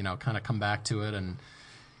 kind of come back to it and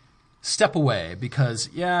step away, because,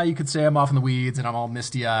 you could say I'm off in the weeds and I'm all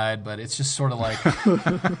misty-eyed, but it's just sort of like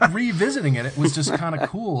revisiting it. It was just kind of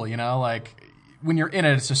cool, like when you're in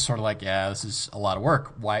it, it's just sort of like, this is a lot of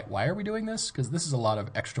work. Why are we doing this? Because this is a lot of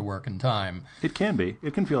extra work and time. It can be.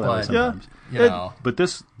 It can feel that way sometimes. But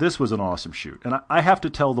this was an awesome shoot. And I have to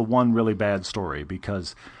tell the one really bad story,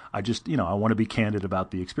 because I just, I want to be candid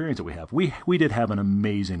about the experience that we have. We did have an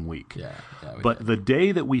amazing week. But the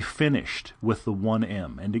day that we finished with the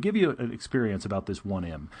 1M, and to give you an experience about this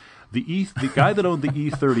 1M, the guy that owned the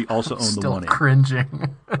E30 also owned the 1M. Still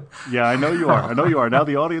cringing. Yeah, I know you are. Now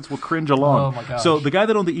the audience will cringe along. Oh my gosh. So the guy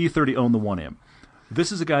that owned the E30 owned the 1M.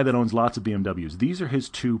 This is a guy that owns lots of BMWs. These are his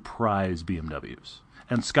two prize BMWs.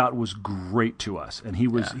 And Scott was great to us, and he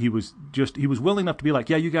was willing enough to be like,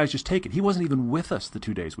 you guys just take it. He wasn't even with us the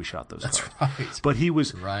 2 days we shot those cars.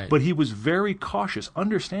 That's right. But he was very cautious,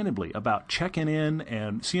 understandably, about checking in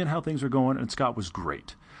and seeing how things were going, and Scott was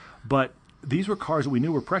great. But these were cars that we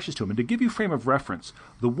knew were precious to him. And to give you frame of reference,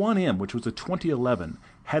 the 1M, which was a 2011,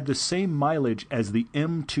 had the same mileage as the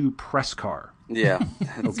M2 press car. Yeah,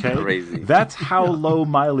 that's crazy. That's how low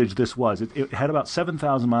mileage this was. It had about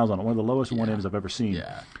 7,000 miles on it, one of the lowest 1Ms I've ever seen.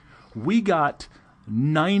 Yeah. We got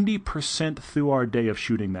 90% through our day of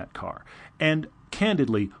shooting that car. And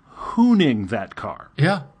candidly, hooning that car.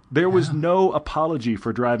 Yeah. There was no apology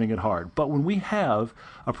for driving it hard. But when we have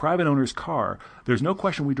a private owner's car, there's no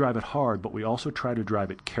question we drive it hard, but we also try to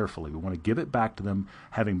drive it carefully. We want to give it back to them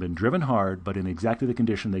having been driven hard, but in exactly the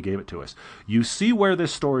condition they gave it to us. You see where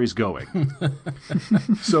this story's going.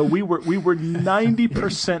 So we were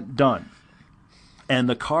 90% done. And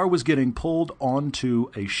the car was getting pulled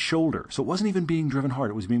onto a shoulder. So it wasn't even being driven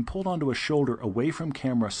hard. It was being pulled onto a shoulder away from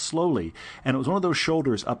camera slowly. And it was one of those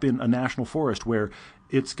shoulders up in a national forest where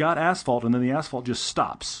it's got asphalt and then the asphalt just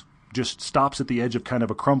stops at the edge of kind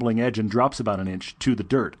of a crumbling edge and drops about an inch to the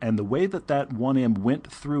dirt. And the way that 1M went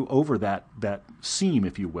through over that seam,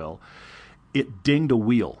 if you will, it dinged a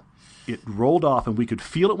wheel. It rolled off, and we could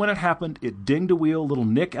feel it when it happened. It dinged a wheel, little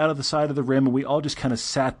nick out of the side of the rim, and we all just kind of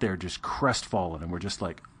sat there just crestfallen, and we're just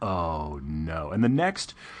like, oh, no. And the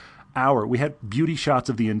next hour, we had beauty shots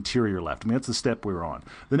of the interior left. I mean, that's the step we were on.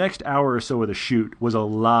 The next hour or so of the shoot was a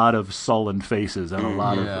lot of sullen faces, and a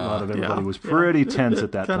lot of everybody was pretty tense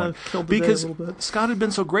at that point. Because Scott had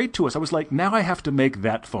been so great to us. I was like, now I have to make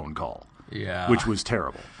that phone call, which was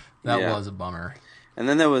terrible. That was a bummer. And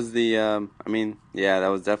then there was the, that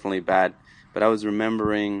was definitely bad. But I was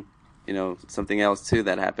remembering, something else too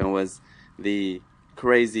that happened was the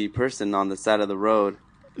crazy person on the side of the road.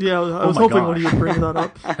 Yeah, I was hoping when you would bring that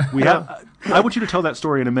up. I want you to tell that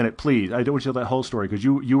story in a minute, please. I don't want you to tell that whole story because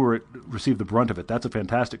you received the brunt of it. That's a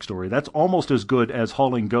fantastic story. That's almost as good as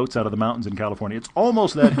hauling goats out of the mountains in California. It's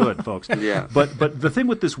almost that good, folks. Yeah. But the thing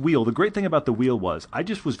with this wheel, the great thing about the wheel was I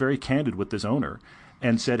just was very candid with this owner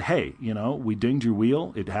and said, hey, we dinged your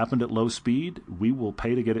wheel. It happened at low speed. We will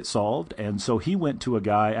pay to get it solved. And so he went to a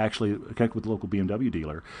guy, actually connected with the local BMW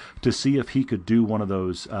dealer, to see if he could do one of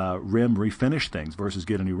those rim refinish things versus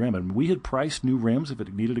get a new rim. And we had priced new rims if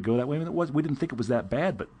it needed to go that way. I mean, we didn't think it was that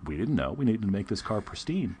bad, but we didn't know. We needed to make this car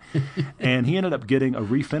pristine. And he ended up getting a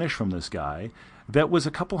refinish from this guy that was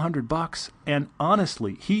a couple $100. And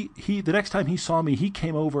honestly, he the next time he saw me, he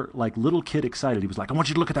came over like little kid excited. He was like, I want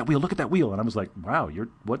you to look at that wheel. And I was like, wow,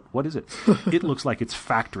 what is it? It looks like it's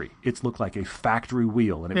factory. It looked like a factory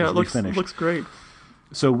wheel, and it was refinished. It looks great.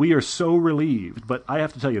 So we are so relieved. But I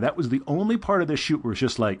have to tell you, that was the only part of this shoot where it's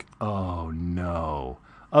just like, oh no.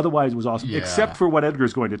 Otherwise, it was awesome, except for what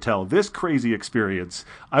Edgar's going to tell. This crazy experience,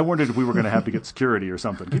 I wondered if we were going to have to get security or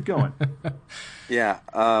something. Keep going. Yeah.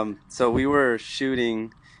 So we were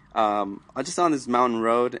shooting just on this mountain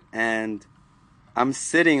road, and I'm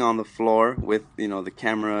sitting on the floor with, the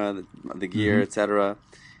camera, the gear, etc.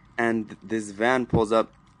 And this van pulls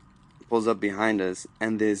up behind us,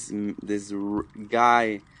 and this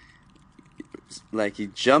guy, like, he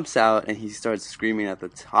jumps out and he starts screaming at the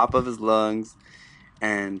top of his lungs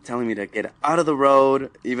and telling me to get out of the road,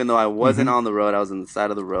 even though I wasn't on the road. I was on the side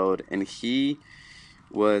of the road, and he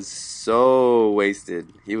was so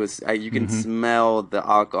wasted. He was, you can smell the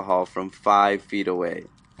alcohol from 5 feet away.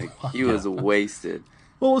 Like, he was wasted.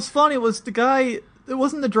 Well, what was funny was the guy, it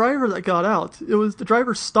wasn't the driver that got out. It was the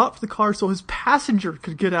driver stopped the car so his passenger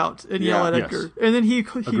could get out and yell at Edgar. And then he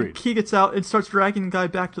gets out and starts dragging the guy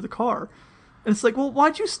back to the car. And it's like, well,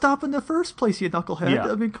 why'd you stop in the first place, you knucklehead?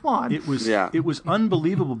 Yeah. I mean, come on. It was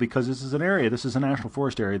unbelievable because this is a national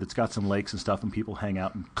forest area that's got some lakes and stuff, and people hang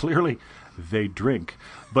out, and clearly they drink.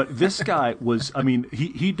 But this guy was,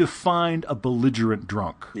 he defined a belligerent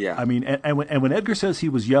drunk. Yeah. I mean, and when Edgar says he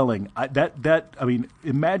was yelling,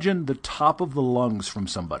 imagine the top of the lungs from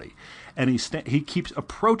somebody. And he keeps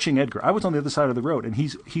approaching Edgar. I was on the other side of the road, and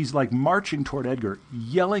he's like marching toward Edgar,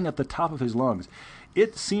 yelling at the top of his lungs.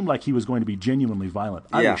 It seemed like he was going to be genuinely violent.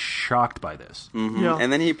 I was shocked by this. Mm-hmm. Yeah.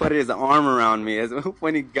 And then he put his arm around me.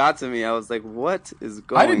 When he got to me, I was like, what is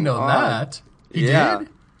going on? I didn't know that. He did?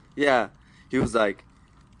 Yeah. He was like,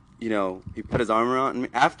 he put his arm around me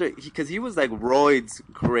because he was like roids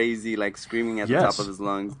crazy, like screaming at the top of his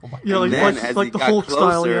lungs. Yeah, like the Hulk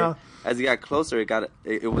style, yeah. As he got closer,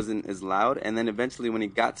 it wasn't as loud. And then eventually when he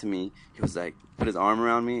got to me, he was like, put his arm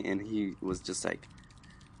around me, and he was just like,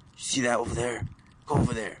 you see that over there? Go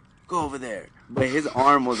over there. But his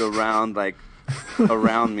arm was around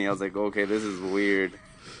me. I was like, okay, this is weird.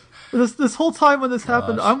 This whole time when this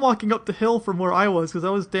happened, I'm walking up the hill from where I was because I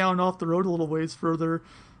was down off the road a little ways further.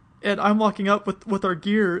 And I'm walking up with our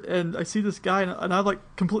gear, and I see this guy, and I'm like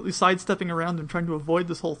completely sidestepping around him, trying to avoid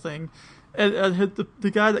this whole thing. And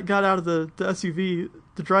the guy that got out of the SUV,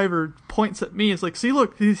 the driver, points at me. It's like, see,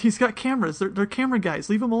 look, he's got cameras. They're camera guys.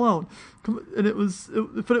 Leave him alone. And it was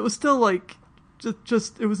still like,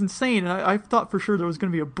 just it was insane. And I thought for sure there was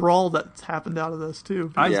going to be a brawl that happened out of this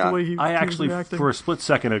too. The way he actually, for a split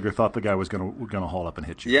second, Edgar thought the guy was going to haul up and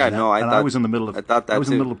hit you. Yeah, I was in the middle of the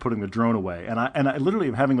middle of putting the drone away, and I literally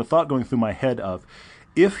am having the thought going through my head of,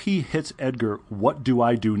 if he hits Edgar, what do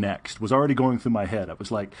I do next? Was already going through my head. I was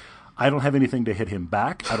like, I don't have anything to hit him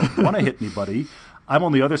back. I don't want to hit anybody. I'm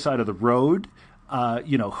on the other side of the road.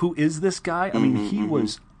 Who is this guy? I mean, he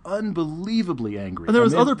was unbelievably angry. And there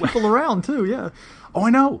was other people around too, yeah. Oh, I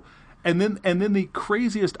know. And then the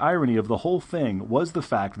craziest irony of the whole thing was the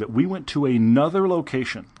fact that we went to another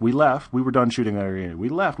location. We left. We were done shooting that area. We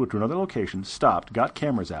left, went to another location, stopped, got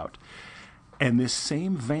cameras out, and this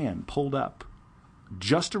same van pulled up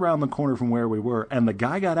just around the corner from where we were, and the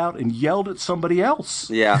guy got out and yelled at somebody else.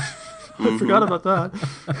 Yeah. I forgot about that.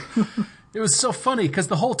 It was so funny because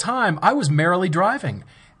the whole time I was merrily driving.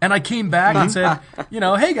 And I came back and said,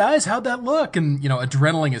 hey guys, how'd that look? And,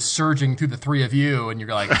 adrenaline is surging through the three of you. And you're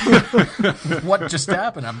like, what just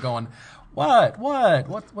happened? I'm going, what's going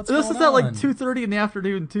on? This is at like 2:30 in the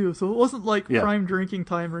afternoon too. So it wasn't like prime drinking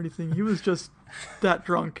time or anything. He was just that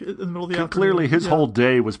drunk in the middle of the afternoon. Clearly his whole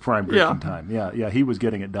day was prime drinking time. Yeah, he was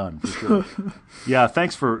getting it done for sure. Yeah,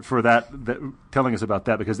 thanks for that telling us about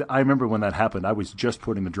that, because I remember when that happened, I was just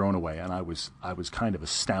putting the drone away and I was kind of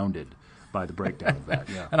astounded by the breakdown of that.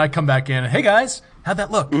 Yeah. And I come back in, hey guys, how'd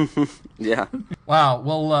that look? Yeah. Wow.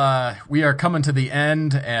 Well, we are coming to the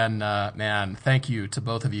end, and man, thank you to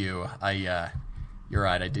both of you. You're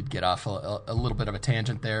right. I did get off a little bit of a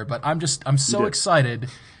tangent there, but I'm so excited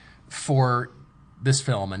for this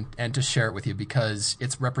film and to share it with you, because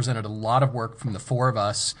it's represented a lot of work from the four of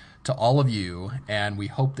us to all of you, and we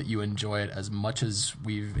hope that you enjoy it as much as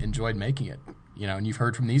we've enjoyed making it. And you've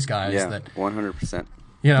heard from these guys that 100%.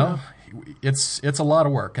 It's a lot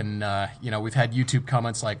of work, and we've had YouTube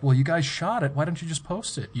comments like, "Well, you guys shot it. Why don't you just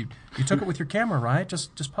post it? You took it with your camera, right?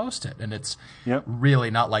 Just post it." And it's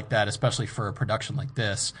really not like that, especially for a production like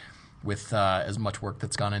this, with as much work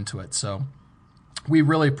that's gone into it. So we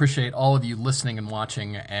really appreciate all of you listening and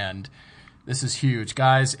watching, and this is huge,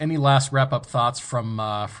 guys. Any last wrap up thoughts from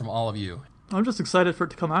all of you? I'm just excited for it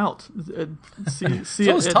to come out and see so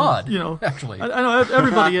it. Is Todd, actually. I know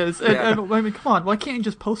everybody is. And, I mean, come on, why can't you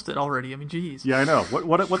just post it already? I mean, geez. Yeah, I know.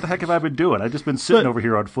 What the heck have I been doing? I've just been sitting over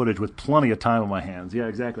here on footage with plenty of time on my hands. Yeah,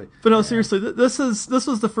 exactly. But no, seriously, this was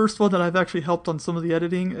the first one that I've actually helped on some of the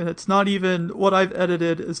editing, and it's not even what I've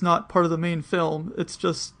edited is not part of the main film. It's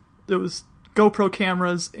just it was GoPro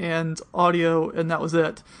cameras and audio, and that was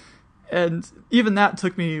it. And even that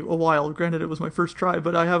took me a while. Granted, it was my first try,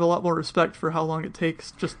 but I have a lot more respect for how long it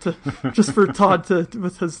takes just for Todd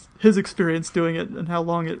with his experience doing it, and how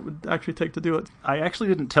long it would actually take to do it. I actually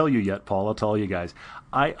didn't tell you yet, Paul. I'll tell you guys.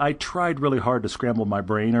 I tried really hard to scramble my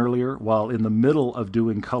brain earlier while in the middle of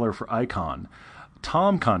doing color for Icon.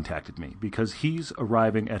 Tom contacted me because he's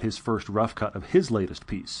arriving at his first rough cut of his latest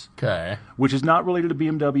piece. Okay. Which is not related to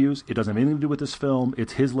BMWs. It doesn't have anything to do with this film.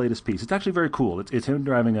 It's his latest piece. It's actually very cool. It's him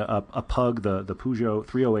driving a Pug, the Peugeot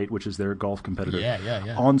 308, which is their golf competitor,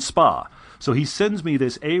 on Spa. So he sends me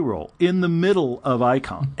this A-roll in the middle of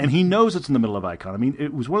Icon. And he knows it's in the middle of Icon. I mean,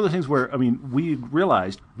 it was one of the things where, we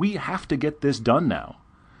realized we have to get this done now.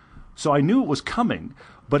 So I knew it was coming,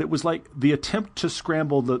 but it was like the attempt to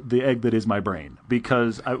scramble the egg that is my brain,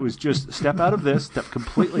 because I was just step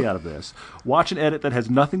completely out of this, watch an edit that has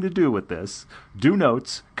nothing to do with this, do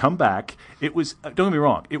notes, come back. It was, don't get me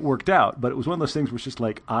wrong, it worked out, but it was one of those things where it's just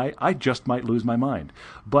like, I just might lose my mind.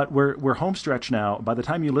 But we're home stretch now. By the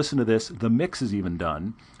time you listen to this, the mix is even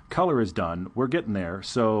done. Color is done. We're getting there.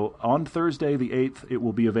 So on Thursday the 8th, it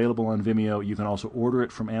will be available on Vimeo. You can also order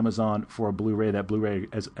it from Amazon for a Blu-ray. That Blu-ray,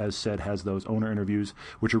 as said, has those owner interviews,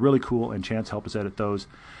 which are really cool, and Chance helped us edit those.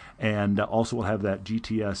 And also we'll have that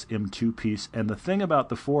GTS M2 piece. And the thing about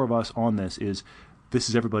the four of us on this is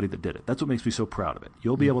everybody that did it. That's what makes me so proud of it.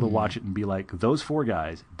 You'll be able to watch it and be like, those four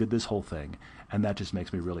guys did this whole thing. And that just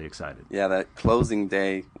makes me really excited. Yeah, that closing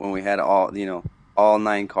day when we had all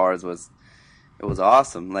 9 cars it was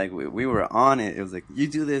awesome. Like we were on it. It was like, you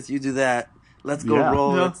do this, you do that. Let's go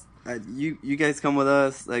roll. Yeah. You guys come with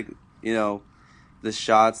us. Like, the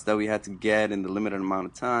shots that we had to get in the limited amount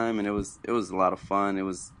of time, and it was a lot of fun. It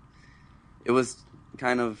was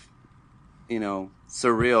kind of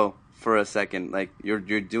surreal for a second. Like you're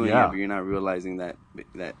doing it, but you're not realizing that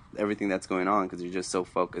everything that's going on, because you're just so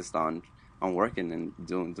focused on working and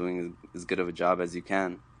doing as good of a job as you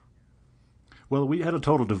can. Well, we had a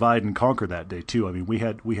total divide and conquer that day too. I mean, we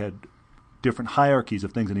had different hierarchies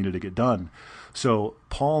of things that needed to get done. So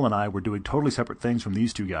Paul and I were doing totally separate things from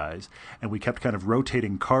these two guys, and we kept kind of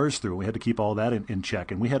rotating cars through. We had to keep all that in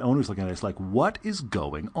check, and we had owners looking at us like, what is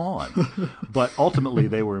going on? But ultimately,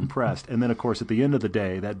 they were impressed. And then, of course, at the end of the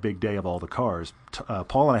day, that big day of all the cars,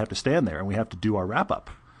 Paul and I have to stand there, and we have to do our wrap-up.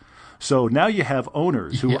 So now you have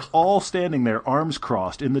owners who are all standing there, arms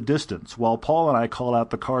crossed, in the distance, while Paul and I call out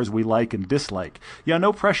the cars we like and dislike. Yeah,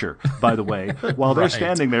 no pressure, by the way. While they're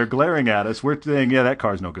standing there glaring at us, we're saying, yeah, that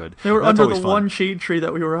car's no good. They were under the one shade tree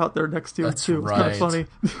that we were out there next to, too. Right. It's kind of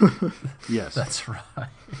funny. Yes. That's right.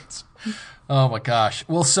 Oh, my gosh.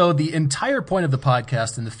 Well, so the entire point of the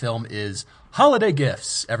podcast in the film is holiday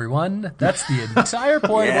gifts, everyone. That's the entire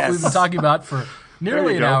point of what we've been talking about for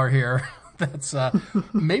nearly an hour here. That's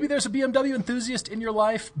maybe there's a BMW enthusiast in your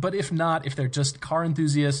life, but if not, if they're just car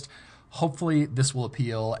enthusiast, hopefully this will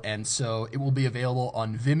appeal. And so it will be available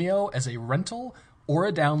on Vimeo as a rental or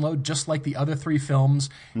a download, just like the other 3 films.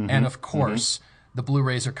 And of course, The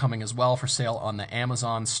Blu-rays are coming as well for sale on the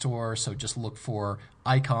Amazon store, so just look for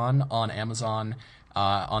Icon on Amazon,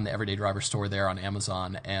 on the Everyday Driver store there on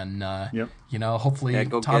Amazon, and hopefully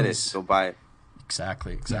go Tom get it, go buy it.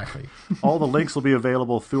 Exactly. All the links will be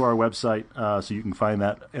available through our website, so you can find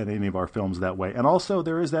that at any of our films that way. And also,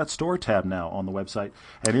 there is that store tab now on the website.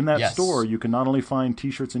 And in that store, you can not only find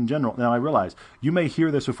T-shirts in general. Now, I realize you may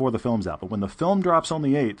hear this before the film's out, but when the film drops on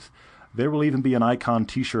the 8th, there will even be an Icon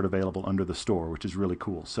T-shirt available under the store, which is really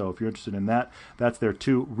cool. So if you're interested in that, that's there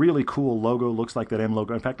too. Really cool logo. Looks like that M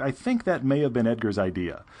logo. In fact, I think that may have been Edgar's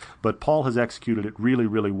idea, but Paul has executed it really,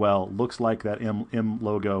 really well. Looks like that M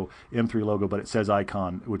logo, M3 logo, but it says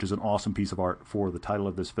Icon, which is an awesome piece of art for the title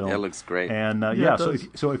of this film. Yeah, it looks great. And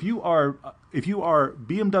so if you are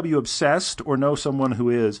BMW obsessed or know someone who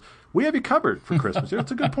is, we have you covered for Christmas.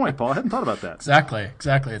 That's a good point, Paul. I hadn't thought about that. Exactly.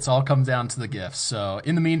 It's all come down to the gifts. So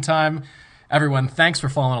in the meantime, everyone, thanks for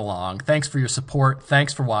following along. Thanks for your support.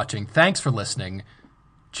 Thanks for watching. Thanks for listening.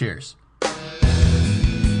 Cheers.